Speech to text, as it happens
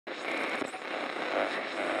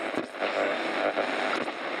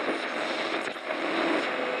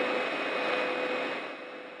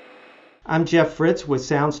I'm Jeff Fritz with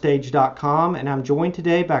SoundStage.com, and I'm joined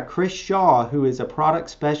today by Chris Shaw, who is a product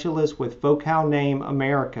specialist with Focal Naim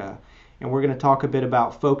America. And we're going to talk a bit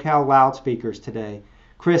about Focal loudspeakers today.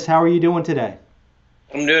 Chris, how are you doing today?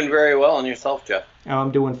 I'm doing very well, and yourself, Jeff? Oh,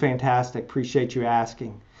 I'm doing fantastic. Appreciate you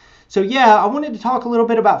asking. So yeah, I wanted to talk a little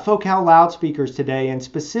bit about Focal loudspeakers today, and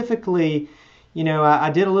specifically, I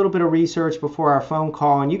did a little bit of research before our phone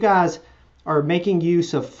call, and you guys are making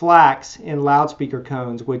use of Flax in loudspeaker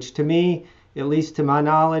cones, which to me, at least to my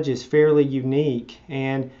knowledge, is fairly unique.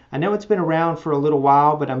 And I know it's been around for a little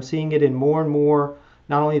while, but I'm seeing it in more and more,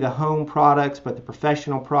 not only the home products, but the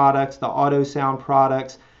professional products, the auto sound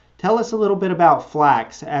products. Tell us a little bit about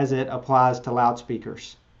Flax as it applies to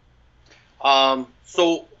loudspeakers.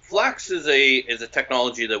 So Flax is a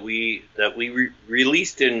technology that we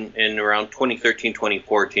released in around 2013,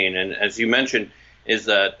 2014, and as you mentioned, is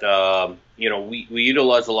that we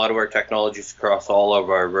utilize a lot of our technologies across all of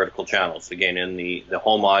our vertical channels. Again, in the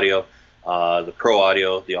home audio, the pro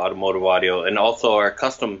audio, the automotive audio, and also our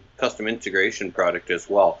custom integration product as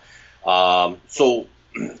well. So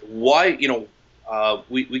why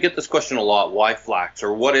we get this question a lot: why Flax,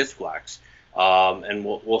 or what is Flax? And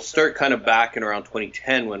we'll start kind of back in around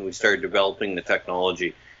 2010 when we started developing the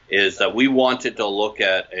technology. Is that we wanted to look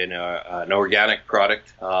at an organic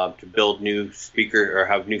product to build new speaker or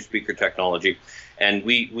have new speaker technology, and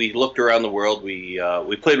we looked around the world. We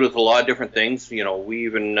played with a lot of different things. We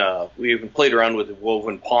even played around with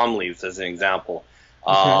woven palm leaves as an example.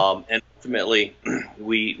 Okay. And ultimately,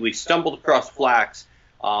 we stumbled across Flax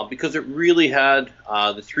because it really had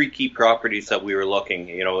the three key properties that we were looking.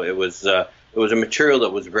 It was a material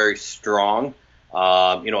that was very strong.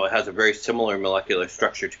 It has a very similar molecular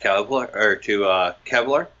structure to Kevlar.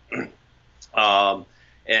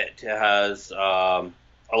 It has a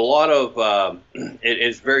lot of. It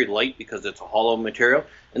is very light because it's a hollow material,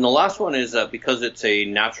 and the last one is that because it's a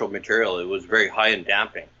natural material, it was very high in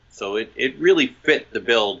damping. So it really fit the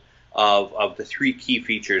build of the three key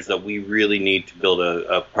features that we really need to build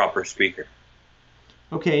a proper speaker.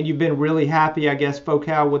 Okay, and you've been really happy, I guess,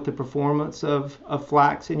 Focal, with the performance of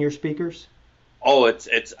Flax in your speakers? Oh, it's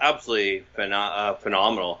absolutely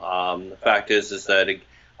phenomenal. The fact is that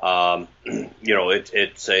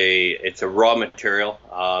it's a raw material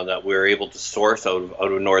that we're able to source out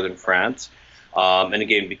of northern France, and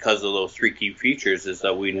again, because of those three key features, is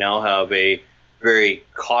that we now have a very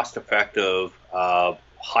cost-effective,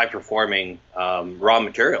 high-performing raw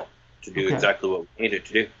material to do exactly what we need it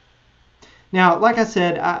to do. Now, like I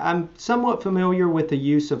said, I'm somewhat familiar with the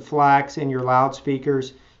use of Flax in your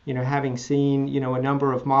loudspeakers, having seen, a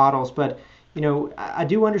number of models. But, I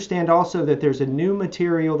do understand also that there's a new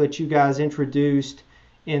material that you guys introduced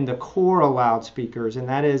in the core loudspeakers, and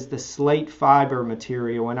that is the Slate Fiber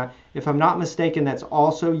material. And if I'm not mistaken, that's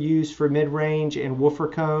also used for mid-range and woofer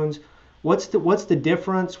cones. What's the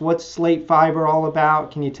difference? What's Slate Fiber all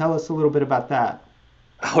about? Can you tell us a little bit about that?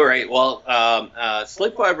 All right. Well,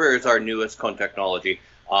 Slate Fiber is our newest cone technology.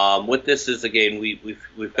 What this is, again,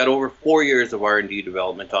 we've got over 4 years of R&D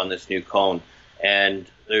development on this new cone, and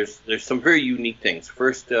there's some very unique things.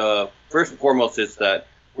 First and foremost is that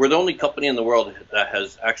we're the only company in the world that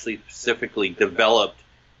has actually specifically developed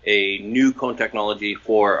a new cone technology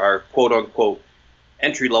for our quote-unquote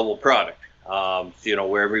entry-level product.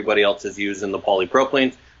 Where everybody else is using the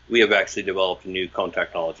polypropylenes, we have actually developed a new cone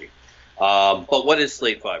technology. But what is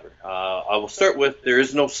Slate Fiber? I will start with, there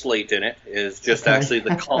is no slate in it. It is just actually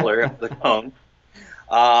the color of the cone.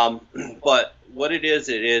 But what it is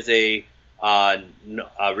a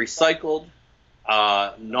recycled,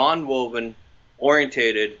 non-woven,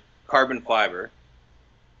 orientated carbon fiber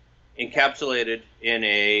encapsulated in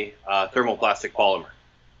a thermoplastic polymer.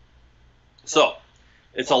 So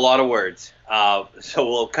it's a lot of words. So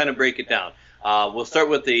we'll kind of break it down. We'll start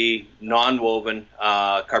with the non-woven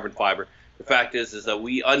carbon fiber. The fact is that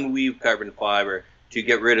we unweave carbon fiber to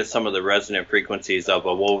get rid of some of the resonant frequencies of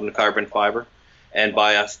a woven carbon fiber. And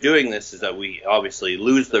by us doing this is that we obviously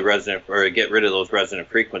lose the resonant, or get rid of those resonant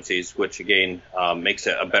frequencies, which again makes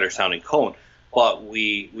it a better sounding cone. But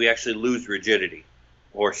we actually lose rigidity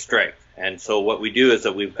or strength. And so what we do is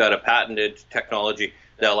that we've got a patented technology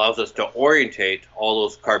that allows us to orientate all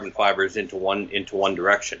those carbon fibers into one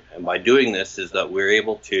direction. And by doing this is that we're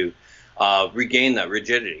able to regain that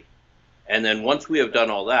rigidity. And then once we have done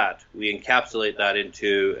all that, we encapsulate that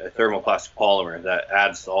into a thermoplastic polymer that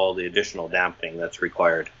adds all the additional dampening that's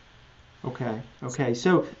required. Okay.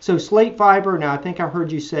 So Slate Fiber, now I think I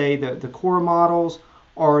heard you say that the core models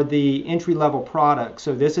are the entry-level products.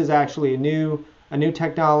 So this is actually a new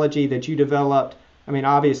technology that you developed. I mean,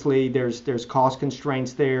 obviously there's cost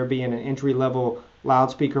constraints there, being an entry-level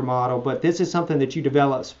loudspeaker model, but this is something that you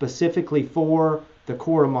developed specifically for the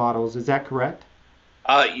Cora models. Is that correct?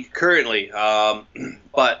 Currently,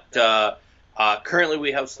 currently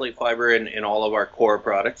we have Slate Fiber in all of our Cora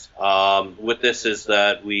products. With this is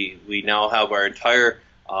that we now have our entire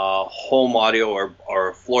home audio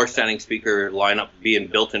or floor standing speaker lineup being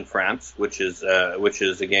built in France, which is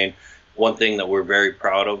again one thing that we're very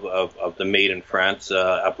proud of the made in France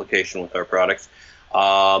application with our products.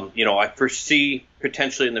 I foresee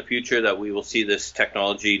potentially in the future that we will see this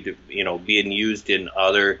technology being used in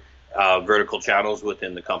other vertical channels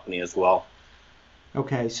within the company as well.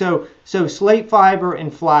 Okay, so Slate Fiber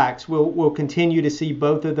and Flax will continue to see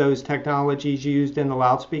both of those technologies used in the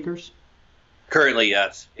loudspeakers? Currently,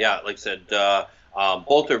 yes. Yeah, like I said,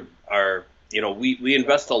 both are we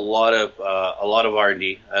invest a lot of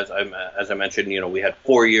R&D. As I mentioned, we had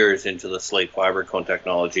 4 years into the Slate Fiber cone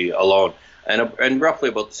technology alone, and roughly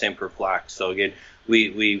about the same for Flax. So again,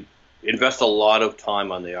 we invest a lot of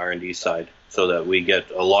time on the R&D side, so that we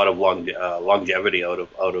get a lot of longevity out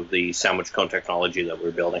of the sandwich cone technology that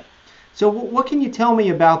we're building. So what can you tell me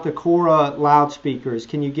about the Cora loudspeakers?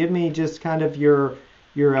 Can you give me just kind of your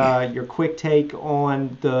quick take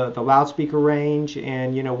on the loudspeaker range,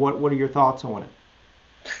 and what are your thoughts on it?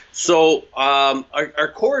 So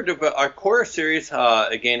our Cora series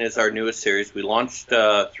again is our newest series. We launched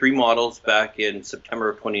 3 models back in September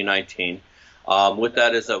of 2019. With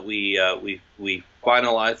that is that we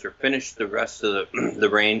finalized or finished the rest of the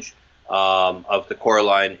range of the Cora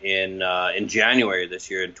line in January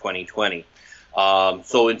this year in 2020.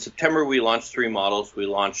 So in September we launched 3 models. We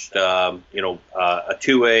launched a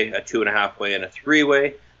 2-way, a 2.5-way, and a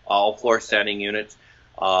 3-way, all floor standing units.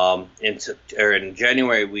 In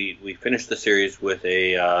January we finished the series with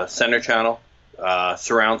a center channel,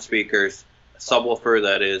 surround speakers, subwoofer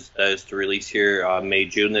that is to release here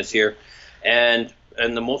May-June this year, and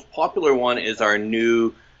the most popular one is our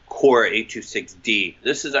new Cora 826D.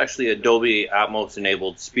 This is actually a Dolby Atmos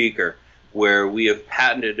enabled speaker, where we have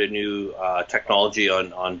patented a new technology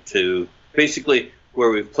onto basically where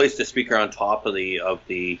we've placed a speaker on top of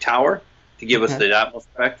the tower to give us the Atmos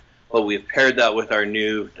effect, but we've paired that with our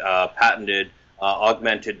new patented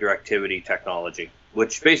augmented directivity technology,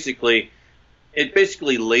 which basically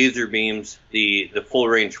laser beams the full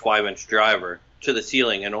range 5-inch driver to the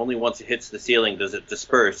ceiling, and only once it hits the ceiling does it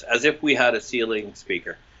disperse, as if we had a ceiling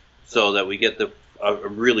speaker, so that we get a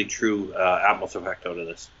really true Atmos effect out of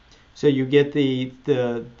this. So you get the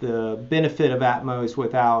benefit of Atmos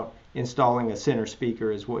without installing a center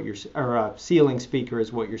speaker, or a ceiling speaker,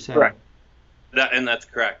 is what you're saying. Correct. That's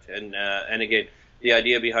correct. And again, the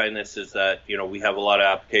idea behind this is that we have a lot of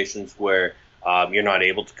applications where you're not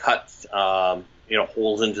able to cut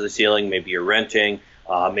holes into the ceiling. Maybe you're renting.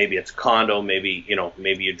 Maybe it's a condo, maybe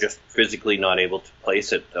you're just physically not able to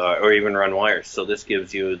place it or even run wires. So this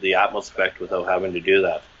gives you the Atmos effect without having to do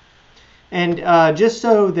that. And just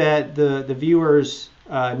so that the viewers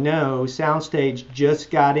know, SoundStage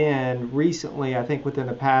just got in recently, I think within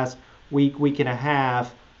the past week and a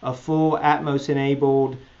half, a full Atmos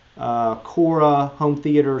enabled Cora home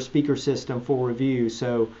theater speaker system for review.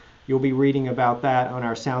 So you'll be reading about that on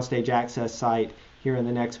our SoundStage Access site here in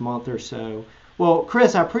the next month or so. Well,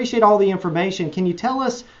 Chris, I appreciate all the information. Can you tell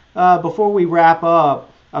us, before we wrap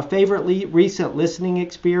up, a favorite recent listening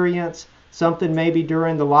experience, something maybe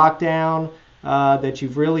during the lockdown that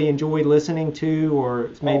you've really enjoyed listening to, or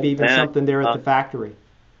maybe something there at the factory?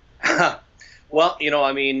 Well,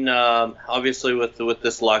 obviously with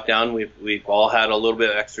this lockdown, we've all had a little bit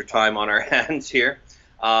of extra time on our hands here.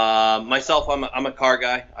 Myself, I'm a car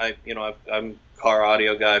guy. I'm a car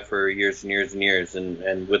audio guy for years and years and years,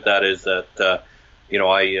 and with that is that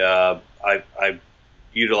I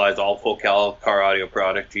utilize all Focal car audio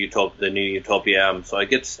product, the new Utopia M. So I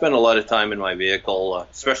get to spend a lot of time in my vehicle,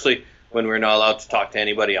 especially when we're not allowed to talk to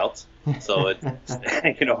anybody else. So it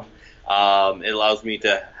allows me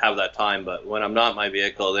to have that time. But when I'm not in my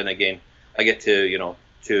vehicle, then again, I get to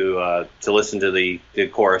listen to the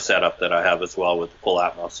Cora setup that I have as well with the full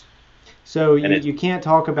Atmos. So you can't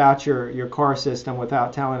talk about your car system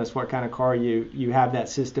without telling us what kind of car you have that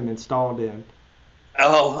system installed in.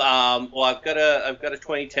 Oh, well, I've got a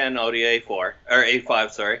 2010 Audi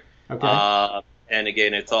A5, sorry. Okay. And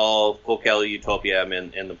again, it's all Focal Utopia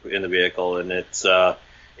in the vehicle, and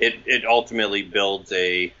it ultimately builds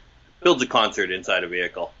a concert inside a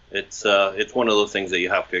vehicle. It's one of those things that you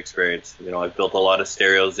have to experience. I've built a lot of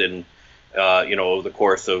stereos over the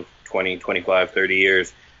course of 20, 25, 30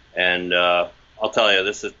 years, and I'll tell you,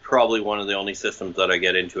 this is probably one of the only systems that I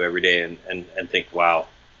get into every day and think, wow,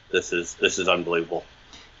 this is unbelievable.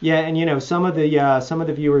 Yeah, and some of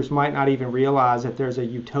the viewers might not even realize that there's a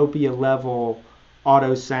Utopia level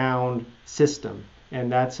auto sound system,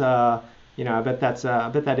 and that's I bet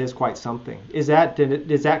that is quite something. Does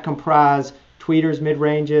that comprise tweeters, mid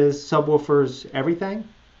ranges, subwoofers, everything?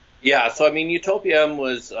 Yeah, so I mean, Utopia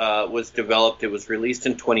was developed. It was released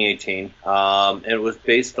in 2018. It was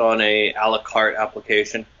based on a la carte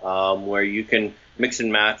application where you can mix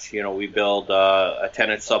and match. We build a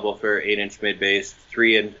 10-inch subwoofer, 8-inch mid bass,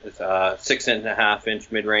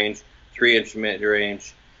 6.5-inch mid range, 3-inch mid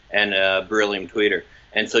range, and a beryllium tweeter.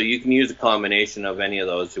 And so you can use a combination of any of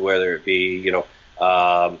those, whether it be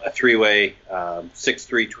a three-way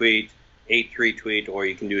 6-3 tweet, 8-3 tweet, or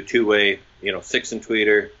you can do a two-way 6-in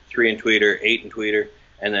tweeter, 3-in tweeter, 8-in tweeter,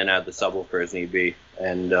 and then add the subwoofer as need be.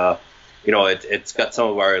 And it's got some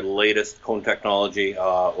of our latest cone technology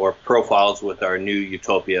or profiles with our new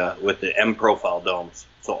Utopia with the M profile domes.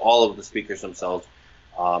 So all of the speakers themselves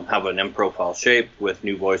have an M profile shape with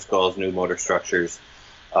new voice calls, new motor structures.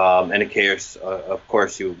 And in case, of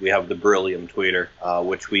course, we have the beryllium tweeter,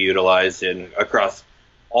 which we utilize across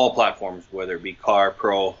all platforms, whether it be car,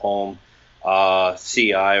 pro, home,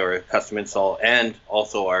 CI, or a custom install, and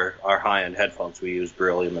also our high-end headphones. We use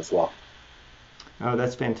beryllium as well. Oh,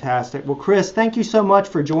 that's fantastic. Well, Chris, thank you so much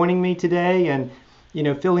for joining me today and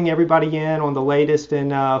filling everybody in on the latest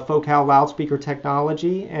in Focal loudspeaker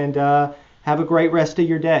technology. And have a great rest of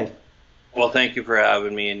your day. Well, thank you for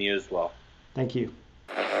having me, and you as well. Thank you.